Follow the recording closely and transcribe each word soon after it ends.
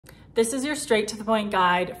This is your straight to the point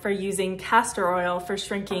guide for using castor oil for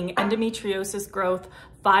shrinking endometriosis growth,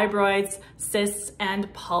 fibroids, cysts,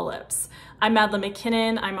 and polyps. I'm Madeline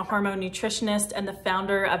Mackinnon. I'm a hormone nutritionist and the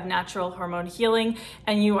founder of Natural Hormone Healing,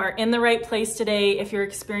 and you are in the right place today if you're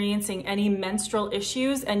experiencing any menstrual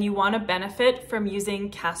issues and you want to benefit from using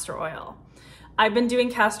castor oil. I've been doing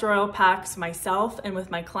castor oil packs myself and with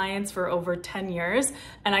my clients for over 10 years,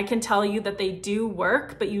 and I can tell you that they do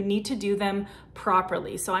work, but you need to do them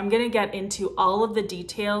properly. So I'm going to get into all of the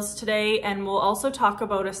details today, and we'll also talk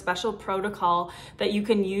about a special protocol that you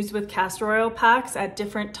can use with castor oil packs at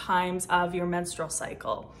different times of your menstrual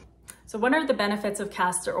cycle. So what are the benefits of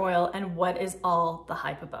castor oil and what is all the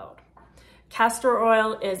hype about? Castor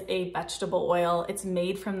oil is a vegetable oil. It's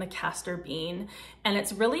made from the castor bean, and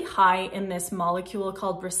it's really high in this molecule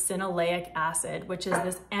called ricinoleic acid, which is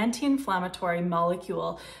this anti-inflammatory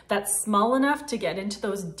molecule that's small enough to get into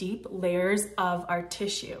those deep layers of our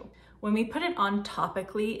tissue. When we put it on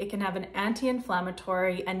topically, it can have an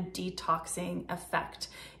anti-inflammatory and detoxing effect.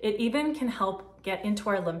 It even can help get into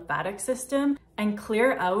our lymphatic system and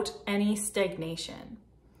clear out any stagnation.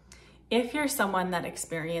 If you're someone that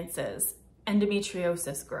experiences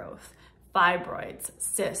endometriosis growth, fibroids,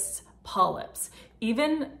 cysts, polyps,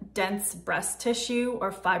 even dense breast tissue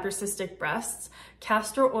or fibrocystic breasts,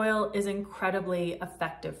 castor oil is incredibly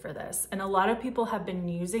effective for this. And a lot of people have been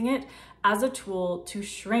using it as a tool to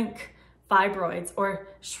shrink fibroids or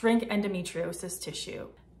shrink endometriosis tissue.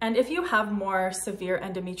 And if you have more severe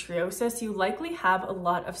endometriosis, you likely have a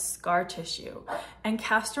lot of scar tissue. And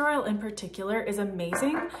castor oil in particular is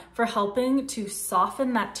amazing for helping to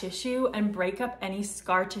soften that tissue and break up any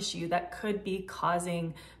scar tissue that could be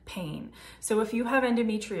causing pain. So if you have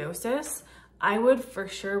endometriosis, I would for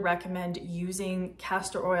sure recommend using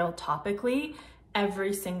castor oil topically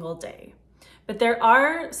every single day. But there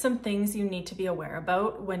are some things you need to be aware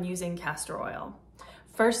about when using castor oil.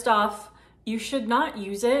 First off, you should not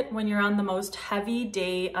use it when you're on the most heavy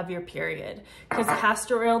day of your period, because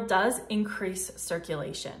castor oil does increase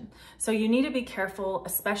circulation. So you need to be careful,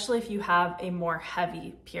 especially if you have a more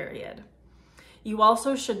heavy period. You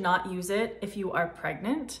also should not use it if you are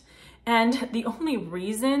pregnant. And the only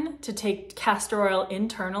reason to take castor oil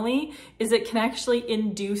internally is it can actually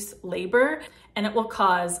induce labor and it will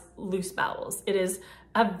cause loose bowels. It is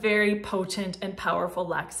a very potent and powerful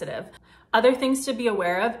laxative. Other things to be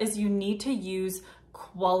aware of is you need to use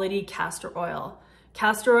quality castor oil.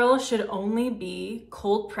 Castor oil should only be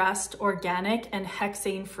cold pressed, organic, and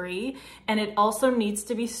hexane free, and it also needs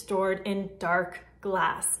to be stored in dark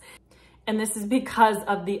glass. And this is because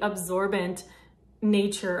of the absorbent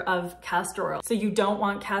nature of castor oil. So you don't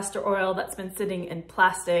want castor oil that's been sitting in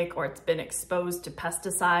plastic or it's been exposed to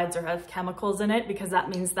pesticides or have chemicals in it, because that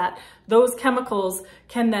means that those chemicals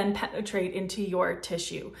can then penetrate into your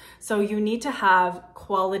tissue. So you need to have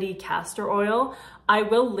quality castor oil. I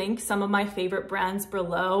will link some of my favorite brands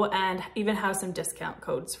below and even have some discount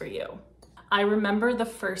codes for you. I remember the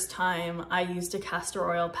first time I used a castor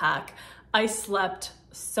oil pack, I slept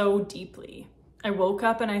so deeply. I woke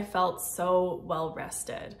up and I felt so well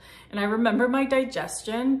rested. And I remember my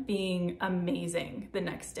digestion being amazing the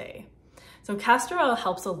next day. So castor oil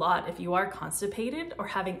helps a lot if you are constipated or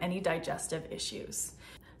having any digestive issues.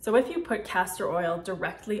 So if you put castor oil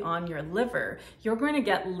directly on your liver, you're going to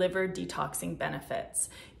get liver detoxing benefits.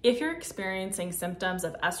 If you're experiencing symptoms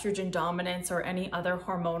of estrogen dominance or any other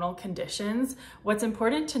hormonal conditions, what's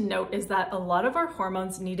important to note is that a lot of our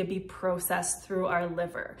hormones need to be processed through our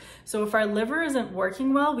liver. So if our liver isn't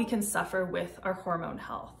working well, we can suffer with our hormone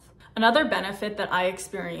health. Another benefit that I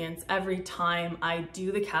experience every time I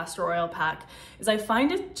do the castor oil pack is I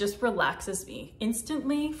find it just relaxes me.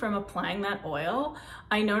 Instantly from applying that oil,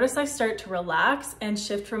 I notice I start to relax and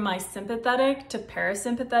shift from my sympathetic to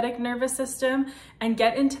parasympathetic nervous system and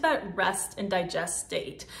get into that rest and digest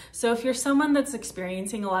state. So if you're someone that's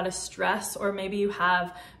experiencing a lot of stress, or maybe you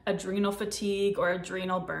have adrenal fatigue or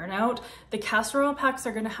adrenal burnout, the castor oil packs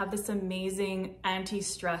are going to have this amazing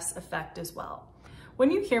anti-stress effect as well. When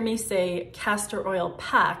you hear me say castor oil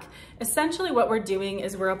pack, essentially what we're doing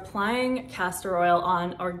is we're applying castor oil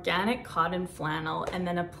on organic cotton flannel and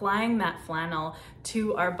then applying that flannel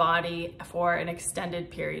to our body for an extended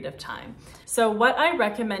period of time. So what I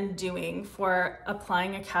recommend doing for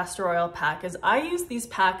applying a castor oil pack is I use these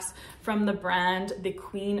packs from the brand The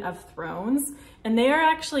Queen of Thrones. And they are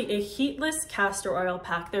actually a heatless castor oil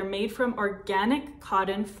pack. They're made from organic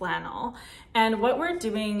cotton flannel. And what we're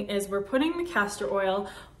doing is we're putting the castor oil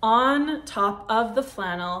on top of the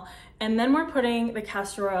flannel, and then we're putting the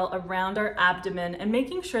castor oil around our abdomen and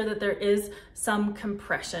making sure that there is some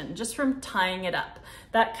compression just from tying it up.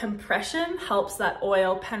 That compression helps that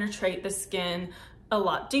oil penetrate the skin a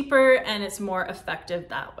lot deeper, and it's more effective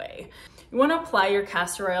that way. You want to apply your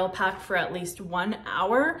castor oil pack for at least 1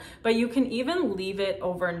 hour, but you can even leave it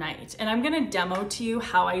overnight. And I'm going to demo to you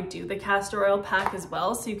how I do the castor oil pack as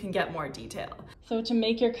well, so you can get more detail. So to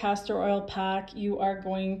make your castor oil pack, you are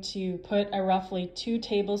going to put a roughly 2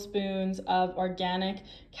 tablespoons of organic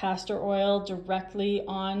castor oil directly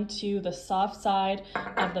onto the soft side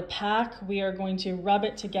of the pack. We are going to rub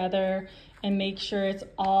it together and make sure it's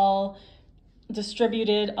all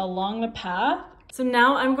distributed along the path. So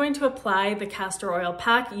now I'm going to apply the castor oil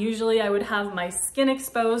pack. Usually I would have my skin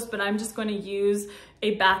exposed, but I'm just going to use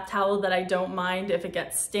a bath towel that I don't mind if it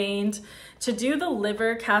gets stained. To do the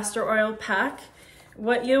liver castor oil pack,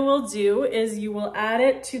 what you will do is you will add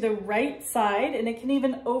it to the right side, and it can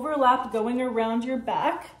even overlap going around your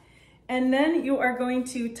back. And then you are going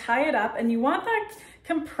to tie it up, and you want that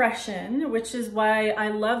compression, which is why I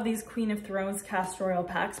love these Queen of Thrones castor oil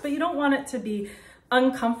packs, but you don't want it to be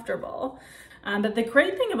uncomfortable. But the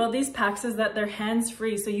great thing about these packs is that they're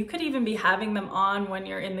hands-free, so you could even be having them on when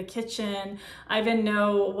you're in the kitchen. I even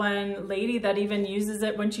know one lady that even uses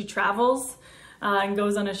it when she travels and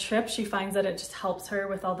goes on a trip. She finds that it just helps her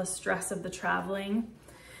with all the stress of the traveling.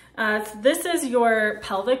 This is your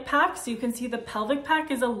pelvic pack, so you can see the pelvic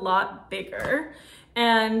pack is a lot bigger,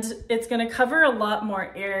 and it's going to cover a lot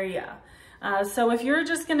more area. So if you're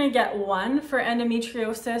just going to get one for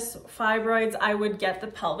endometriosis, fibroids, I would get the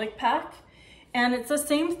pelvic pack. And it's the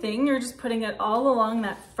same thing, you're just putting it all along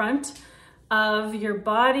that front of your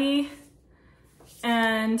body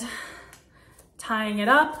and tying it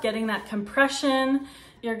up, getting that compression.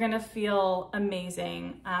 You're gonna feel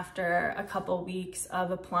amazing after a couple weeks of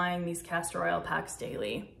applying these castor oil packs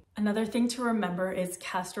daily. Another thing to remember is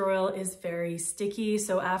castor oil is very sticky,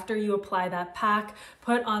 so after you apply that pack,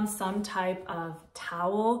 put on some type of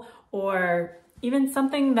towel or even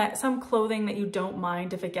some clothing that you don't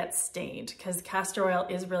mind if it gets stained, because castor oil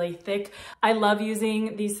is really thick. I love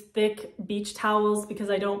using these thick beach towels because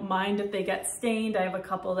I don't mind if they get stained. I have a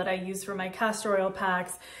couple that I use for my castor oil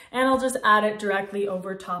packs, and I'll just add it directly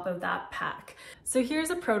over top of that pack. So here's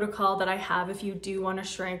a protocol that I have if you do want to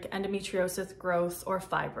shrink endometriosis growth or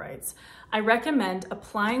fibroids. I recommend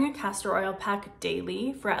applying a castor oil pack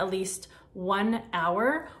daily for at least 1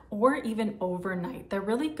 hour or even overnight. They're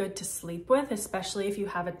really good to sleep with, especially if you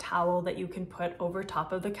have a towel that you can put over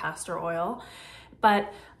top of the castor oil.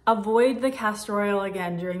 But avoid the castor oil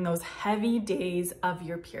again during those heavy days of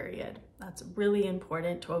your period. That's really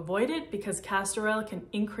important to avoid it because castor oil can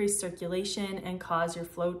increase circulation and cause your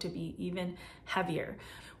flow to be even heavier.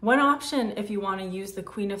 One option if you want to use the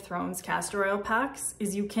Queen of Thrones castor oil packs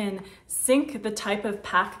is you can sync the type of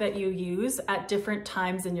pack that you use at different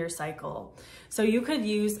times in your cycle. So you could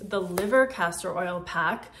use the liver castor oil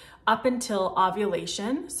pack up until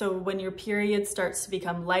ovulation. So when your period starts to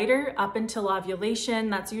become lighter, up until ovulation,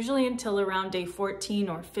 that's usually until around day 14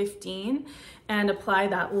 or 15, and apply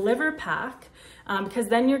that liver pack. Because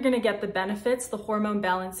then you're going to get the benefits, the hormone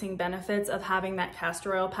balancing benefits of having that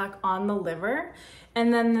castor oil pack on the liver.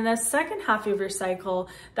 And then in the second half of your cycle,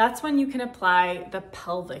 that's when you can apply the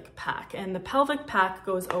pelvic pack. And the pelvic pack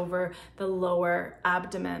goes over the lower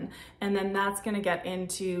abdomen. And then that's going to get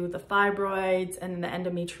into the fibroids and the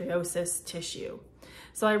endometriosis tissue.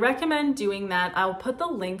 So I recommend doing that. I'll put the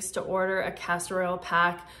links to order a castor oil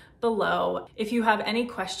pack below. If you have any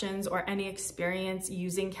questions or any experience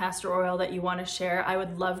using castor oil that you want to share, I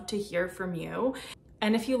would love to hear from you.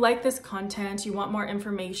 And if you like this content, you want more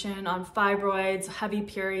information on fibroids, heavy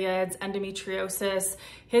periods, endometriosis,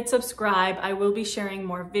 hit subscribe. I will be sharing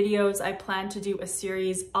more videos. I plan to do a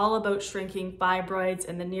series all about shrinking fibroids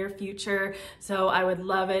in the near future. So I would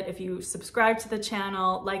love it if you subscribe to the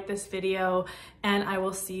channel, like this video, and I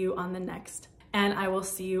will see you on the next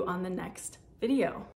video.